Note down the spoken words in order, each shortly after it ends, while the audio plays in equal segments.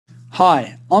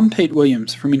Hi, I'm Pete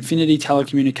Williams from Infiniti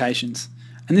Telecommunications,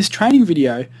 and this training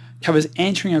video covers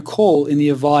answering a call in the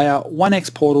Avaya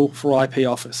OneX portal for IP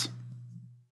Office.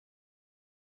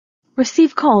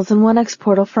 Receive calls in OneX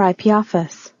portal for IP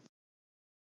Office.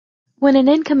 When an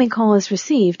incoming call is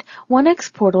received,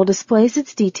 OneX portal displays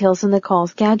its details in the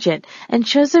call's gadget and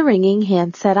shows a ringing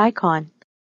handset icon.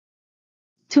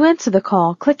 To answer the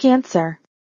call, click Answer.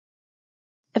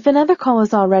 If another call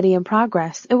is already in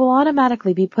progress, it will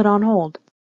automatically be put on hold.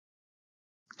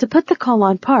 To put the call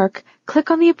on park,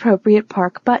 click on the appropriate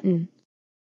Park button.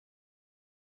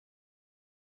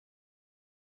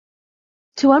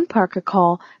 To unpark a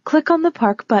call, click on the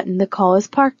Park button the call is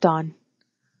parked on.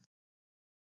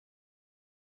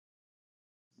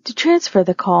 To transfer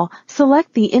the call,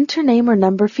 select the Enter Name or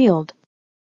Number field.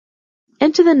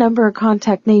 Enter the number or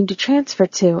contact name to transfer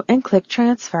to and click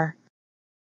Transfer.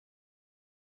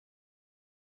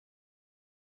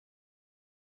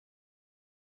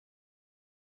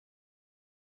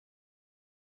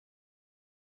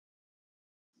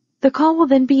 The call will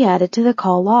then be added to the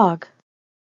call log.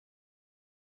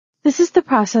 This is the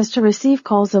process to receive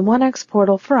calls in OneX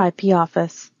portal for IP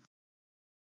Office.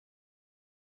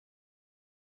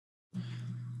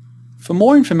 For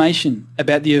more information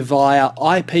about the Avaya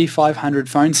IP500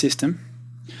 phone system,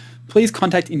 please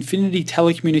contact Infiniti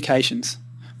Telecommunications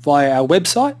via our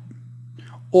website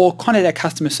or contact our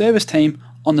customer service team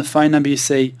on the phone number you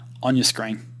see on your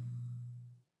screen.